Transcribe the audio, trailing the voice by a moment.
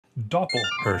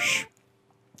Doppelhirsch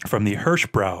from the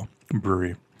Hirschbrau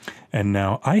Brewery. And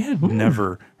now I had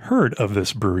never heard of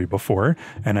this brewery before,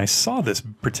 and I saw this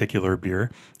particular beer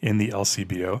in the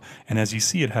LCBO. And as you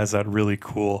see, it has that really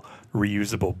cool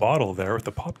reusable bottle there with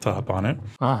the pop top on it.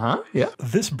 Yeah.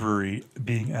 This brewery,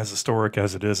 being as historic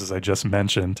as it is, as I just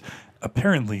mentioned,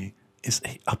 apparently is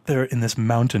up there in this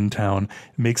mountain town,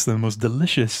 makes the most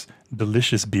delicious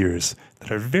beers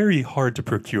that are very hard to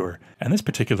procure. And this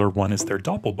particular one is their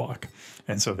Doppelbock.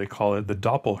 And so they call it the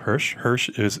Doppelhirsch. Hirsch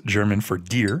is German for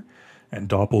deer, and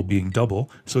Doppel being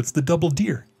double. So it's the double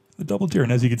deer. The double deer.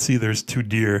 And as you can see, there's two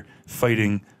deer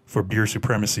fighting for beer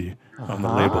supremacy on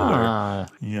the label there.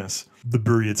 Yes. The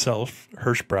brewery itself,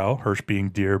 Hirschbrau, Hirsch being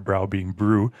deer, Brau being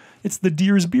brew. It's the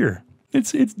deer's beer.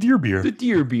 It's deer beer. The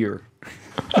deer beer.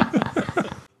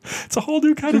 It's a whole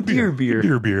new kind of beer.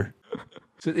 Deer beer.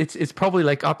 So it's probably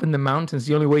like up in the mountains.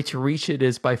 The only way to reach it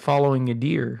is by following a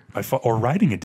deer. Or riding a